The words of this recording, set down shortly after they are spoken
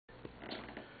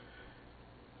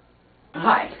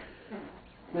Hi,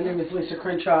 my name is Lisa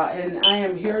Crenshaw, and I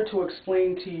am here to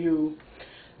explain to you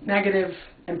negative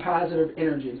and positive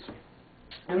energies.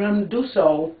 And I'm going to do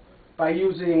so by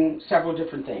using several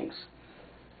different things.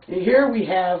 And here we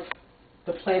have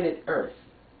the planet Earth.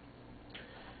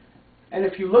 And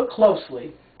if you look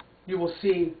closely, you will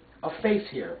see a face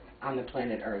here on the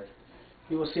planet Earth.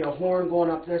 You will see a horn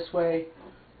going up this way,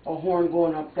 a horn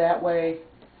going up that way.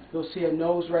 You'll see a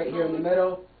nose right here in the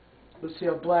middle. You'll see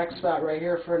a black spot right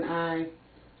here for an eye.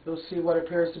 You'll see what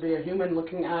appears to be a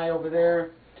human-looking eye over there.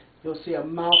 You'll see a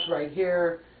mouth right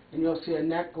here, and you'll see a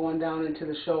neck going down into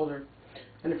the shoulder.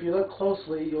 And if you look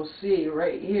closely, you'll see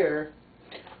right here,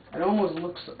 it almost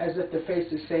looks as if the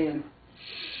face is saying,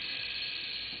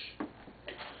 shh.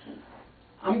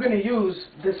 I'm going to use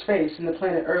this face in the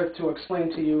planet Earth to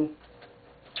explain to you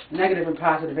negative and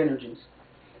positive energies.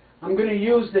 I'm going to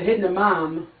use the hidden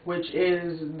imam, which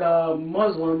is the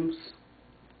Muslims'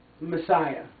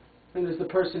 Messiah. It is the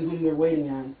person whom they're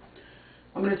waiting on.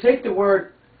 I'm going to take the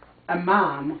word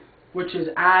imam, which is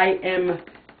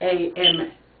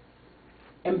I-M-A-M,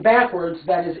 and backwards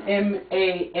that is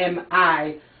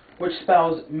M-A-M-I, which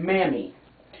spells mammy.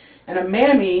 And a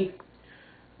mammy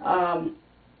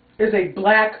is a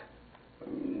black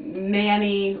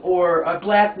nanny or a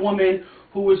black woman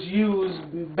who was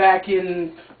used back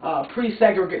in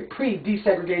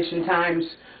pre-desegregation times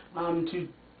to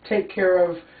take care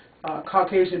of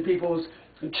Caucasian people's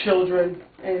children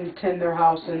and tend their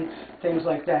house and things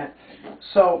like that.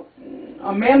 So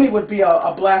a mammy would be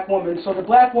a black woman. So the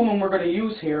black woman we're going to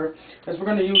use here is we're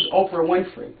going to use Oprah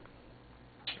Winfrey.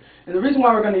 And the reason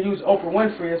why we're going to use Oprah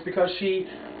Winfrey is because she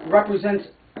represents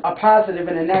a positive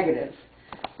and a negative.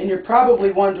 And you're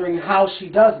probably wondering how she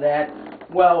does that.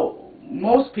 Well,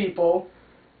 most people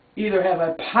either have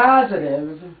a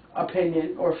positive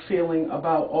opinion or feeling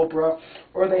about Oprah,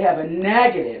 or they have a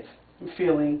negative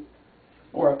feeling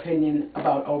or opinion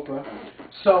about Oprah.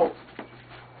 So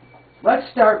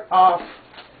let's start off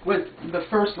with the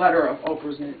first letter of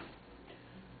Oprah's name.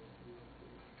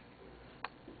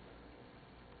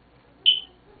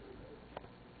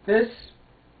 This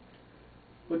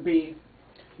would be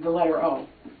the letter O,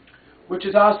 which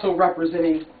is also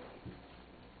representing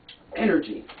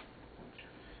energy.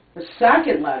 The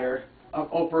second letter of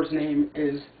Oprah's name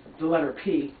is the letter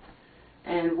P.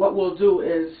 And what we'll do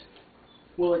is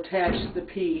we'll attach the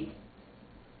P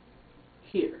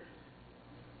here.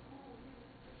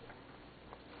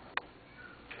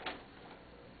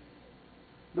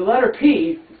 The letter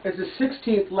P is the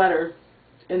 16th letter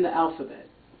in the alphabet.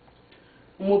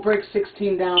 And we'll break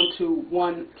 16 down to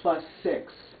 1 plus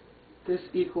 6. This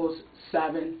equals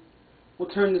 7. We'll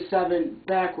turn the 7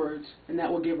 backwards, and that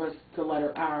will give us the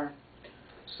letter R.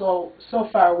 So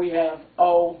far we have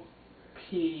O,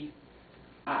 P,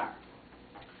 R.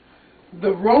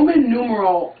 The Roman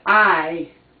numeral I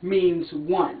means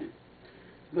 1.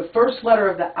 The first letter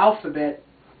of the alphabet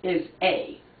is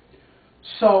A.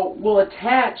 So we'll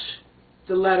attach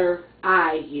the letter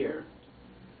I here.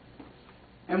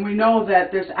 And we know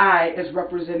that this I is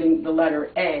representing the letter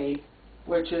A,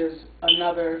 which is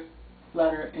another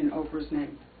letter in Oprah's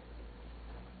name.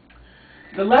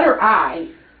 The letter I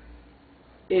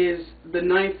is the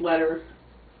 9th letter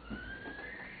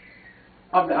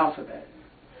of the alphabet.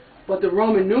 But the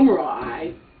Roman numeral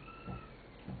I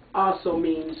also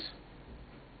means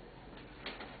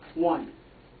 1.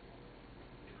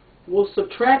 We'll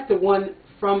subtract the 1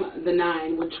 from the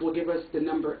 9, which will give us the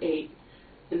number 8.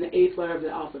 And the 8th letter of the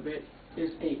alphabet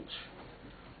is H,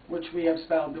 which we have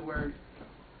spelled the word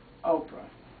Oprah.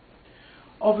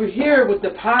 Over here with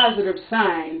the positive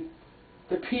sign,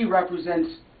 the P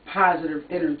represents positive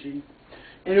energy.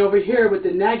 And over here with the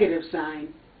negative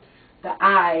sign, the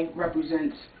I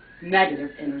represents negative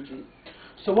energy.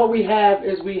 So what we have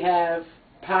is we have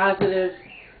positive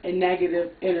and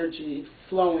negative energy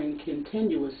flowing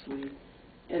continuously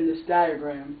in this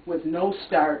diagram with no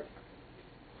start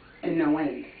and no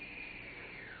end.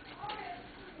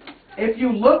 If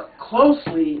you look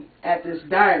closely at this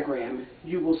diagram,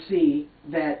 you will see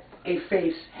that a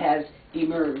face has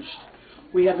emerged.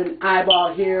 We have an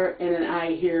eyeball here and an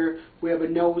eye here. We have a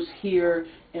nose here,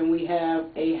 and we have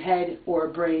a head or a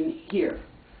brain here,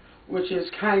 which is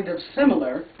kind of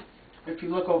similar, if you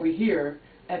look over here,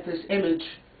 at this image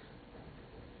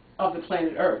of the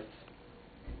planet Earth.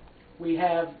 We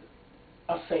have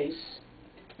a face,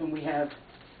 and we have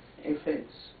a face.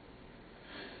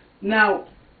 Now,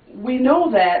 we know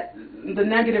that the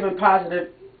negative and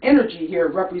positive energy here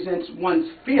represents one's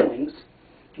feelings,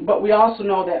 but we also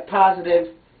know that positive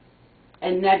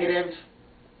and negative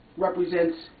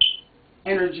represents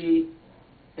energy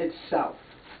itself.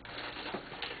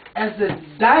 As the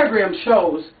diagram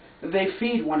shows, they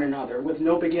feed one another with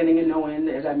no beginning and no end,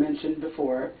 as I mentioned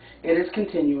before. It is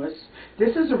continuous.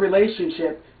 This is a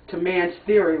relationship to man's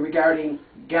theory regarding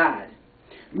God.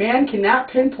 Man cannot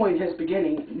pinpoint his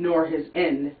beginning nor his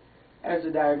end, as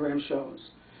the diagram shows.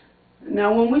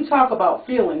 Now, when we talk about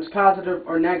feelings, positive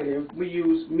or negative, we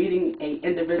use meeting an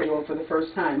individual for the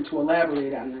first time to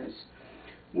elaborate on this.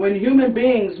 When human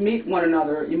beings meet one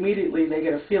another, immediately they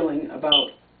get a feeling about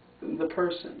the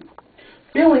person.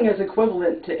 Feeling is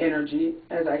equivalent to energy,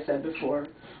 as I said before.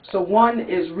 So one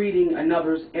is reading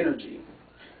another's energy.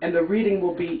 And the reading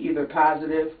will be either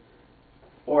positive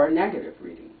or a negative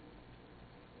reading.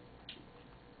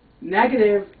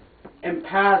 Negative and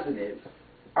positive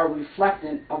are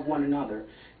reflectant of one another.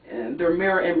 And they're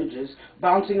mirror images,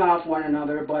 bouncing off one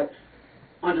another, but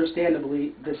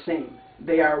understandably the same.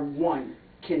 They are one,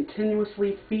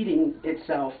 continuously feeding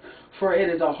itself, for it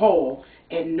is a whole,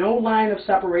 and no line of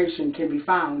separation can be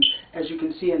found, as you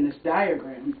can see in this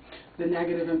diagram. The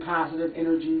negative and positive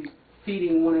energies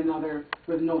feeding one another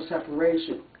with no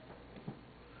separation.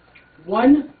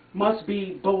 One must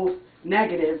be both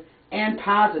negative and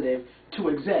positive to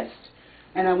exist.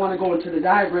 And I want to go into the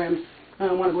diagram,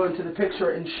 I want to go into the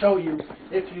picture and show you.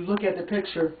 If you look at the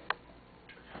picture,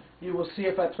 you will see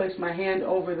if I place my hand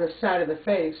over the side of the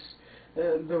face,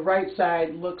 the right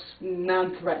side looks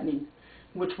non-threatening,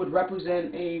 which would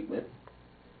represent a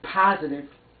positive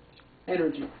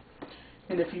energy.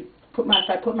 And if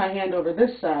I put my hand over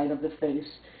this side of the face,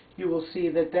 you will see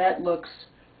that that looks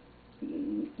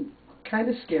kind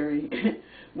of scary,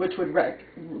 which would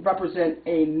represent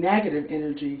a negative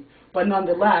energy. But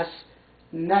nonetheless,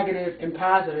 negative and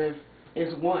positive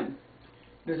is one.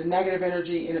 There's a negative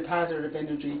energy and a positive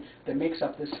energy that makes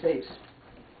up this face.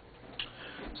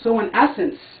 So in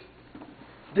essence,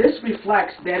 this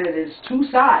reflects that it is two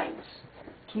sides,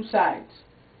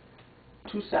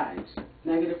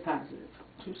 negative, positive,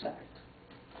 two sides,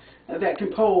 that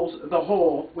compose the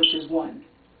whole, which is one.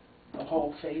 The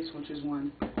whole face, which is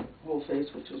one. The whole face,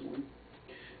 which is one.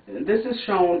 And this is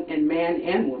shown in man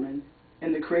and woman,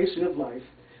 in the creation of life.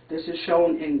 This is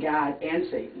shown in God and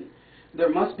Satan. There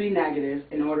must be negative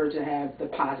in order to have the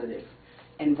positive,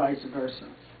 and vice versa.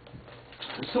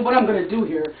 So what I'm going to do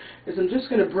here is I'm just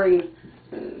going to bring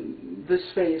this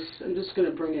face, I'm just going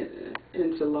to bring it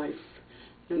into life.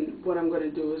 And what I'm going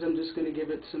to do is I'm just going to give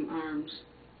it some arms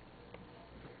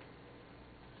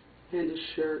and a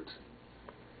shirt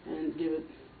and give it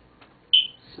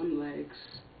some legs.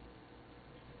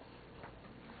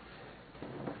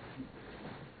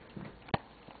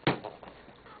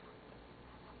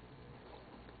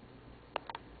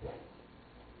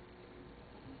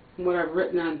 And what I've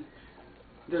written on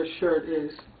their shirt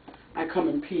is, I come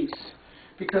in peace.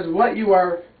 Because what you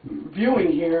are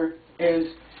viewing here is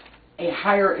a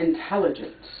higher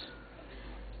intelligence.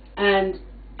 And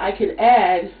I could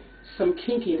add some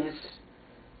kinkiness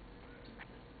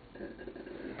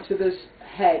to this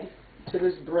head, to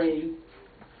this brain,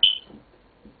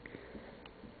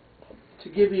 to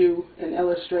give you an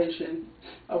illustration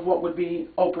of what would be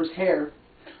Oprah's hair.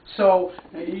 So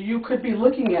you could be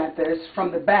looking at this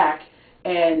from the back,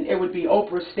 and it would be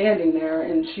Oprah standing there,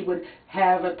 and she would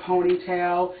have a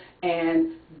ponytail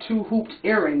and two hooped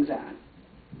earrings on.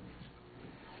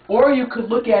 Or you could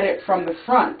look at it from the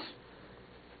front,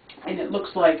 and it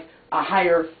looks like a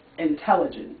higher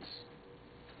intelligence.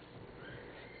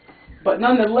 But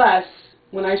nonetheless,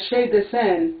 when I shade this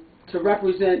in to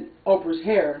represent Oprah's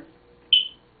hair,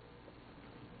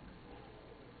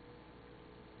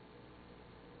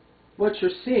 what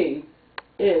you're seeing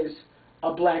is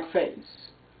a black face.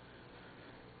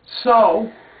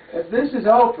 So, if this is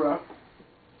Oprah,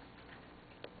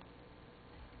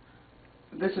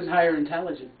 this is higher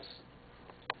intelligence.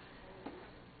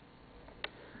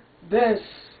 This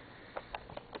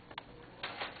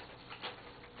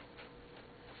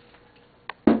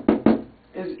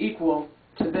is equal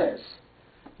to this.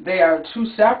 They are two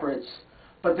separates,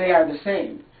 but they are the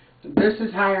same. This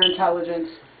is higher intelligence,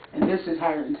 and this is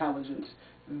higher intelligence.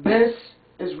 This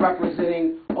is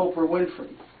representing Oprah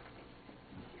Winfrey.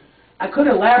 I could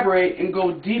elaborate and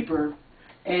go deeper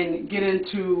and get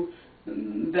into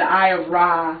the Eye of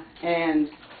Ra and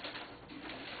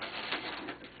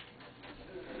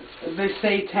the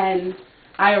Satan,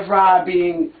 Eye of Ra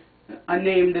being a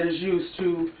name that is used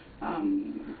to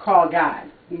call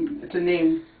God. It's a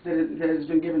name that has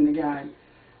been given to God.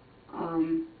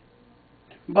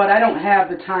 But I don't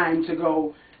have the time to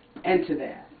go into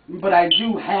that. But I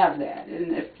do have that.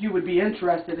 And if you would be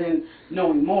interested in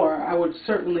knowing more, I would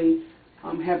certainly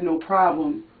have no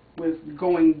problem with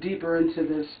going deeper into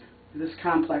this this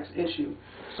complex issue.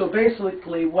 So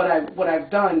basically what I've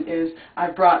done is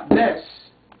I've brought this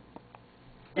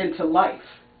into life.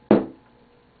 And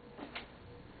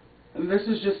this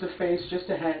is just a face, just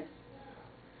a head.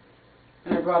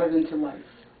 And I brought it into life.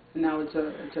 And now it's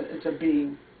a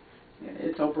being.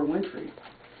 It's Oprah Winfrey.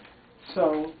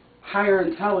 So higher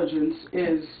intelligence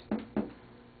is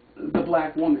the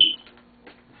black woman.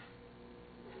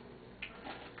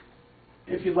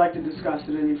 If you'd like to discuss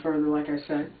it any further, like I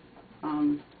said,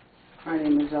 my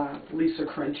name is Lisa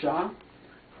Crenshaw,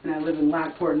 and I live in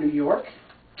Lockport, New York.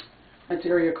 That's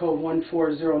area code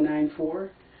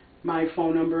 14094. My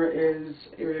phone number is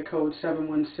area code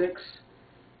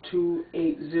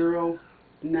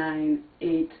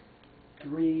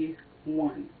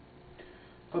 716-280-9831.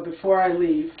 But before I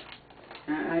leave,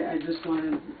 I just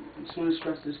want to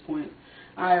stress this point.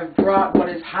 I have brought what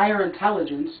is higher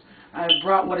intelligence. I have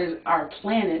brought what is our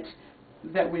planet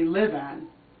that we live on.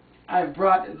 I have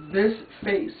brought this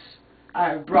face. I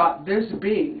have brought this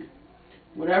being.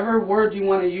 Whatever word you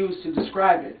want to use to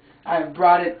describe it, I have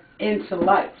brought it into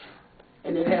life.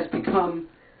 And it has become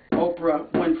Oprah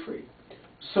Winfrey.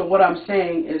 So what I'm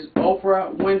saying is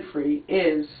Oprah Winfrey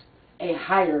is a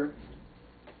higher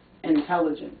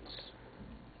intelligence.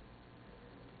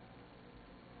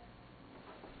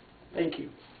 Thank you.